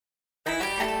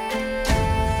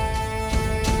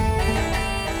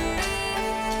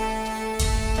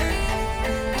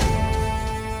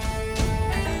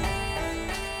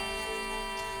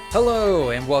Hello,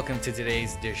 and welcome to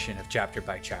today's edition of Chapter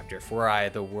by Chapter for Eye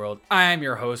of the World. I'm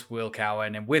your host, Will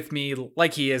Cowan, and with me,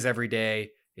 like he is every day,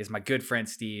 is my good friend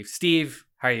Steve. Steve,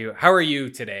 how are you? How are you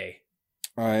today?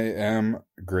 I am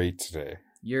great today.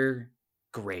 You're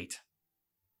great.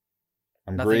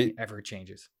 I'm Nothing great. ever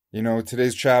changes. You know,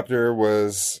 today's chapter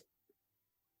was,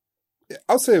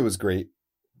 I'll say it was great,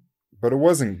 but it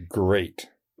wasn't great.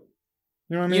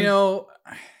 You know what I mean? You know,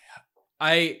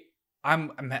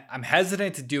 I'm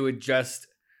hesitant to do it just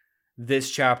this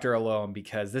chapter alone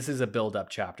because this is a build-up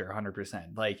chapter,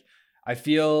 100%. Like, I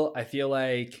feel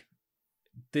like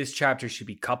this chapter should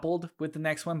be coupled with the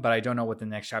next one, but I don't know what the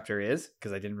next chapter is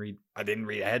because I didn't read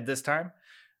ahead this time.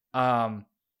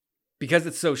 Because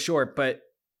it's so short, but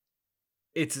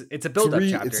it's a build-up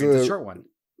chapter. It's a short one.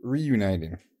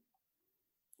 Reuniting.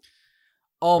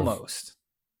 Almost.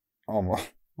 Well,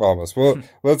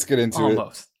 let's get into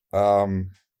Almost. it.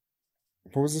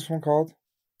 What was this one called?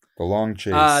 The Long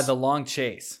Chase. The Long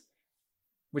Chase.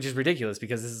 Which is ridiculous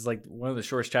because this is like one of the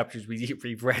shortest chapters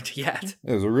we've read yet.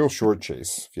 It was a real short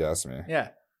chase, if you ask me. Yeah.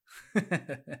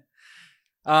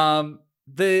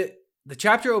 The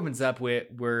chapter opens up with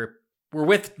we're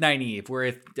with Nynaeve. We're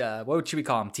with what should we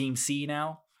call them? Team C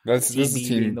now? This is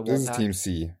Team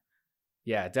C.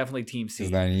 Yeah, definitely Team C.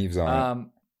 Because Nynaeve's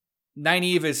on it.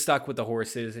 Nynaeve is stuck with the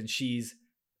horses and she's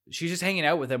just hanging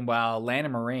out with them while Lan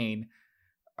and Moiraine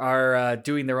are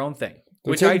doing their own thing.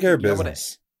 They're taking care of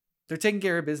business. They're taking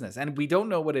care of business. And we don't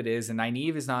know what it is. And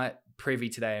Nynaeve is not privy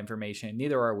to that information.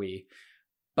 Neither are we.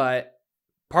 But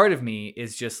part of me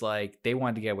is just like, they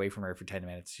wanted to get away from her for 10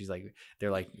 minutes. They're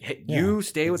like, hey, you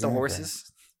stay with the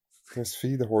horses. Just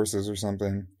feed the horses or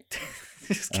something.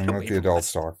 And let the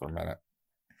adults talk for a minute.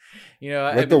 You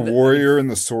know, let the warrior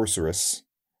and the sorceress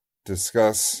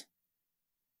discuss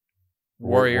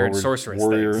warrior and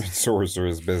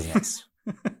sorceress business.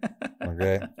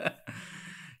 Okay.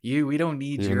 We don't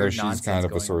need even your though she's nonsense kind of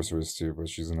going. a sorceress too, but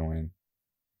she's annoying.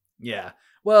 Yeah.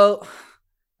 Well,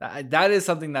 that is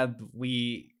something that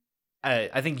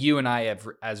I think you and I have,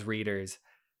 as readers,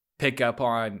 pick up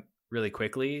on really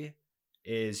quickly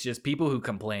is just people who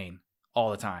complain all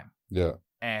the time. Yeah.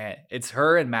 And it's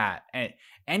her and Matt. And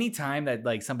anytime that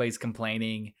like somebody's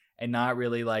complaining and not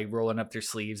really like rolling up their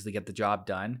sleeves to get the job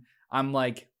done, I'm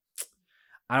like,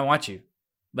 I don't want you.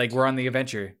 Like, we're on the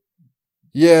adventure.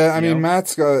 Yeah, I mean,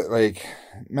 Matt's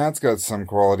got some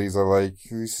qualities I like.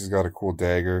 At least he's got a cool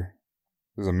dagger.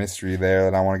 There's a mystery there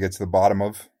that I want to get to the bottom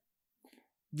of.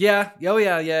 Yeah. Oh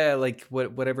yeah. Like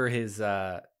whatever his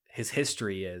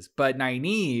history is. But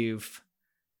Nynaeve,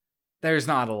 there's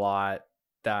not a lot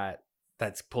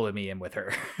that's pulling me in with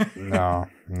her. No.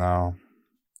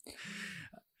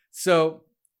 So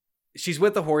she's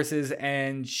with the horses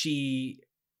and she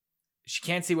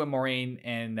can't see what Moiraine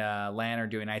and Lan are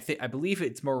doing. I believe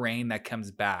it's Moiraine that comes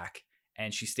back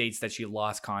and she states that she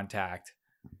lost contact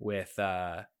with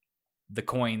the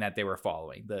coin that they were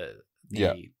following. Whoever,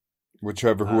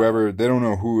 they don't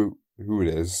know who it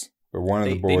is, but one of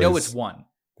the boys. They know it's one.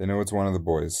 They know it's one of the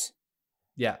boys.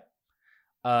 Yeah.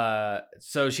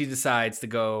 So she decides to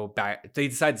go back. They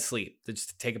decide to sleep. They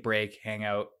just take a break, hang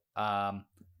out. Try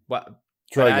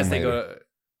again later.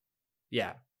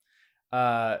 Yeah.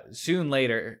 Soon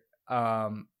later,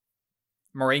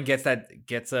 Moiraine gets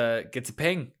a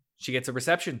ping. She gets a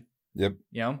reception. Yep.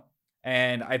 You know,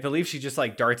 and I believe she just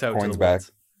like darts out. Coin's to the back.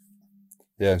 woods.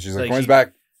 Yeah, and she's like, "Coin's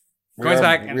back. Coin's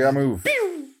back. We gotta move."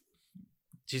 Pew!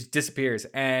 She just disappears,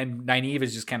 and Nynaeve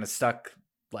is just kind of stuck.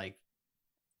 Like,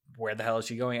 where the hell is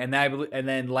she going? And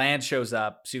then Lan shows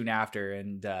up soon after,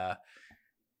 and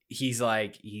he's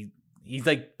like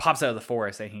pops out of the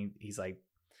forest, and he's like,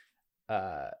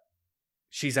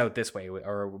 she's out this way,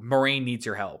 or Moiraine needs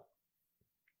your help.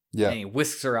 Yeah. And he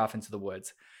whisks her off into the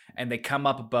woods, and they come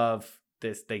up above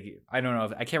this. I don't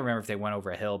know I can't remember if they went over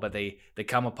a hill, but they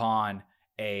come upon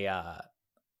a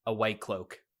White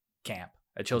Cloak camp,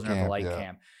 a Children of the Light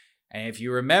camp. And if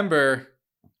you remember,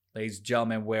 ladies and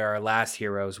gentlemen, where our last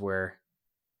heroes were,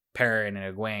 Perrin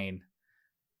and Egwene,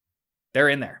 they're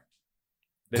in there.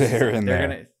 They're in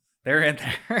there.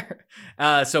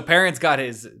 So Perrin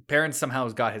somehow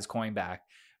has got his coin back,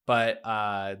 but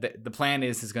the plan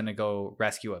is going to go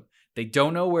rescue him. They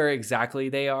don't know where exactly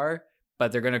they are,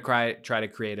 but they're going to try to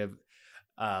create a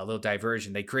little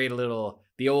diversion. They create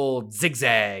the old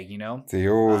zigzag, you know? The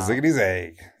old ziggity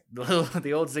zag.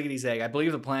 The old ziggity zag. I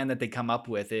believe the plan that they come up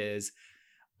with is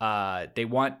they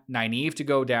want Nynaeve to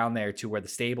go down there to where the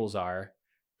stables are,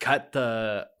 cut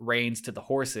the reins to the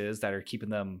horses that are keeping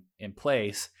them in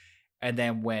place, and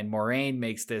then when Moiraine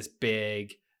makes this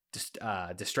big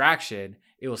distraction,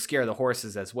 it will scare the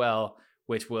horses as well,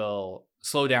 which will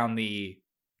slow down the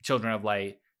Children of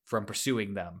Light from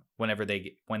pursuing them when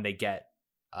they get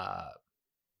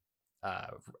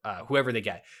whoever they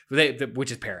get,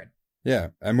 which is Perrin. Yeah,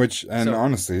 and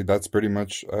honestly, that's pretty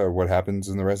much what happens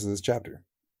in the rest of this chapter.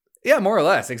 Yeah, more or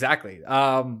less, exactly.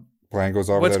 Plan goes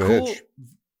off without a hitch.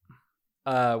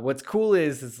 What's cool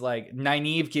is like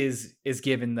Nynaeve is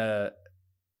given the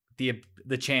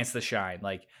chance to shine,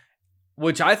 like,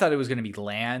 which I thought it was going to be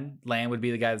Lan. Lan would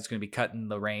be the guy that's going to be cutting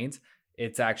the reins.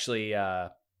 It's actually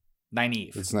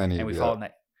Nynaeve. It's Nynaeve, and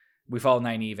we follow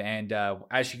Nynaeve, and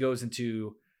as she goes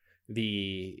into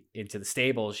the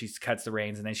stable, she cuts the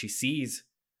reins, and then she sees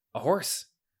a horse.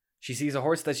 She sees a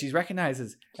horse that she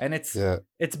recognizes, and it's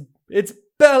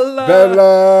Bella.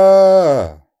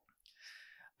 Bella.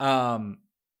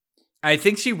 I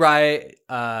think she rides.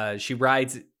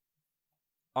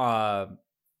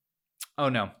 Oh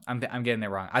no, I'm getting it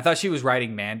wrong. I thought she was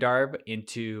riding Mandarb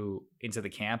into the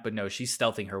camp, but no, she's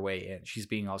stealthing her way in. She's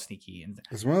being all sneaky. And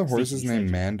is one of the horses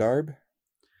named Mandarb?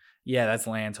 Yeah, that's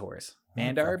Lan's horse.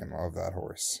 Mandarb. I fucking love that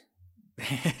horse.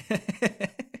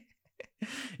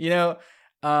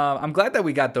 I'm glad that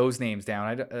we got those names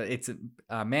down. It's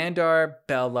Mandarb,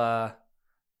 Bella.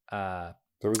 There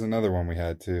was another one we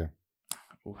had too.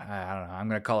 I don't know. I'm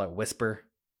gonna call it Whisper.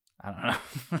 I don't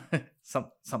know.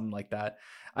 Something like that.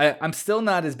 I'm still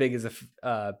not as big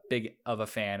of a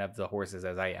fan of the horses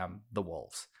as I am the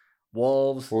wolves.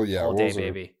 Wolves, well, yeah, all day,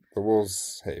 baby. The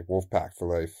wolves, hey, wolf pack for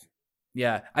life.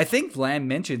 Yeah, I think Lan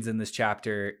mentions in this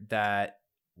chapter that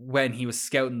when he was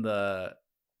scouting the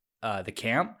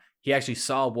camp, he actually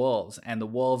saw wolves, and the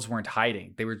wolves weren't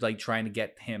hiding. They were like trying to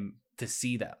get him to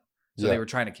see them, so they were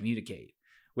trying to communicate,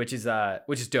 which is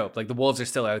dope. Like the wolves are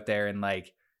still out there and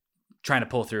like trying to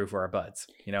pull through for our buds.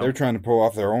 You know, they're trying to pull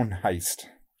off their own heist.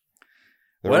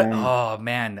 Oh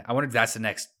man, I wonder if that's the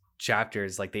next chapter.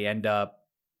 Is like they end up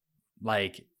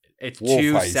like it's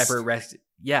two separate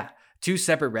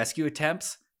rescue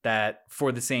attempts that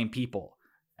for the same people,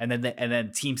 and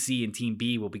then Team C and Team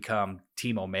B will become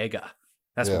Team Omega.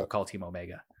 That's what we'll call Team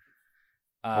Omega.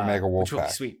 Omega Wolf which will Pack.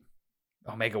 Be sweet.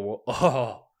 Omega Wolf.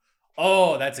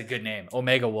 Oh, that's a good name.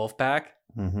 Omega Wolf Pack.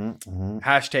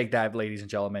 Hashtag that, ladies and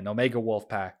gentlemen. Omega Wolf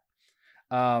Pack.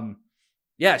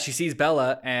 Yeah, she sees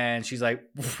Bella and she's like,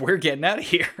 "We're getting out of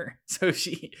here." So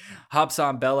she hops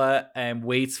on Bella and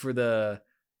waits for the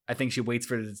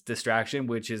distraction,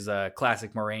 which is a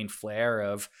classic Moraine flair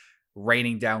of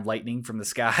raining down lightning from the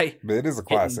sky. But it is a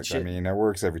classic. I mean, it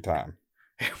works every time.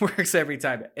 It works every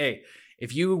time. Hey,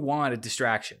 if you want a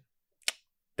distraction,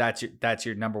 that's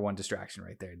your number one distraction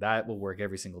right there. That will work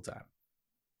every single time.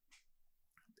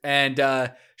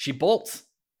 And she bolts,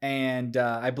 and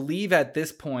I believe at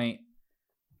this point,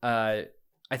 I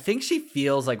think she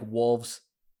feels like wolves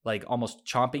like almost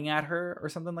chomping at her or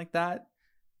something like that.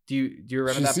 Do you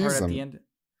remember that part at the end?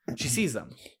 She sees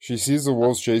them. She sees the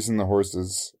wolves chasing the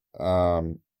horses.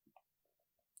 So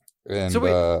it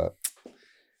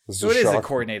is a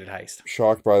coordinated heist.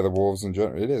 Shocked by the wolves in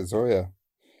general. It is. Oh yeah,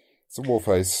 it's a wolf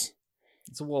heist.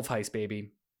 It's a wolf heist,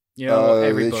 baby. You know,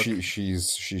 every book.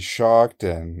 She's shocked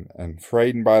and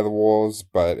frightened by the wolves,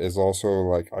 but is also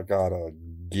like, I gotta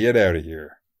get out of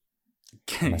here.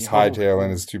 And his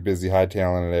hightailing is too busy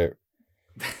hightailing it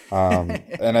out.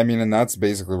 And I mean, and that's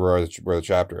basically where the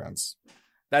chapter ends.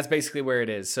 That's basically where it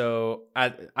is. So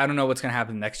I don't know what's gonna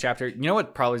happen next chapter. You know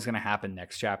what probably is gonna happen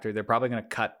next chapter? They're probably gonna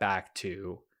cut back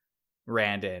to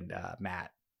Rand and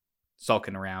Matt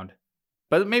sulking around,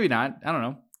 but maybe not. I don't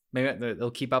know. Maybe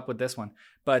they'll keep up with this one.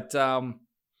 But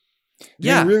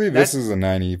yeah, really, this is a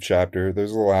Nynaeve chapter.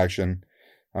 There's a little action.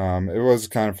 It was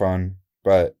kind of fun,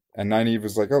 and Nynaeve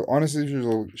was like, oh, honestly,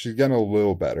 she's getting a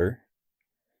little better,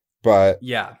 but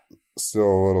yeah, still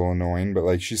a little annoying. But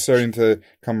like, she's starting to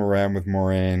come around with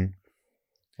Moraine,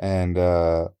 and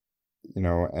and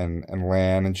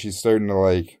Lan, and she's starting to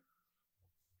like,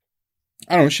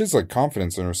 I don't know, she has like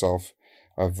confidence in herself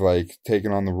of like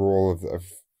taking on the role of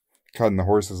cutting the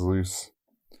horses loose.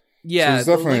 Yeah,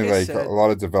 so there's definitely a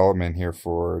lot of development here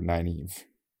for Nynaeve.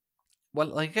 Well,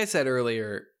 like I said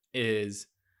earlier, is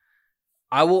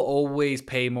I will always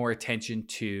pay more attention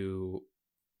to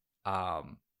a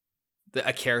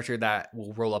character that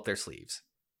will roll up their sleeves.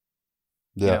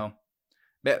 Yeah. You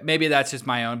know? Maybe that's just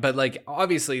my own, but like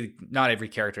obviously not every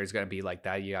character is going to be like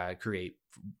that. You gotta create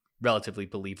relatively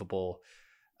believable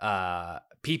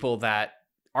people that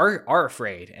are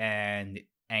afraid and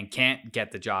can't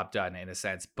get the job done in a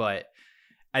sense. But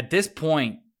at this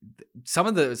point, some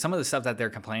of the stuff that they're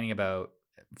complaining about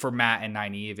for Matt and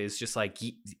Nynaeve is just like,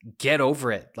 get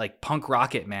over it. Like punk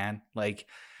rock it, man. Like,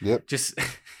 yep. Just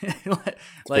like,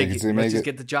 let's just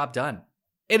get the job done.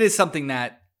 It is something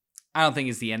that I don't think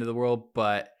it's the end of the world,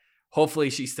 but hopefully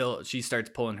she starts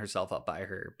pulling herself up by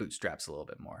her bootstraps a little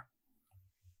bit more.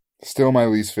 Still my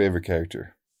least favorite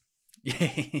character.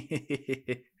 Yeah.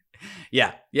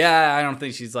 I don't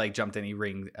think she's like jumped any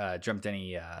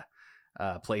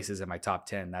places in my top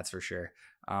 10. That's for sure.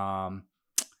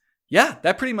 Yeah,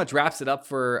 that pretty much wraps it up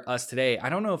for us today. I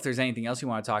don't know if there's anything else you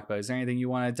want to talk about. Is there anything you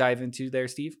want to dive into there,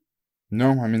 Steve?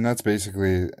 No, I mean, that's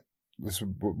basically, this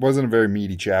wasn't a very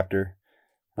meaty chapter.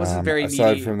 Wasn't very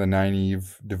aside meaty. from the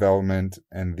Nynaeve development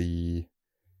and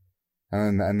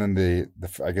then the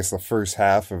I guess the first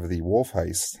half of the wolf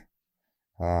heist.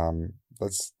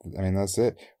 That's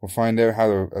it. We'll find out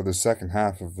how the second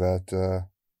half of that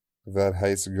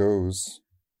heist goes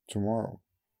tomorrow.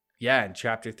 Yeah, in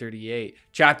chapter 38.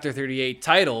 Chapter 38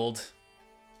 titled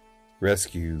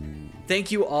Rescue.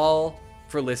 Thank you all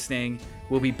for listening.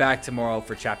 We'll be back tomorrow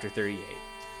for chapter 38.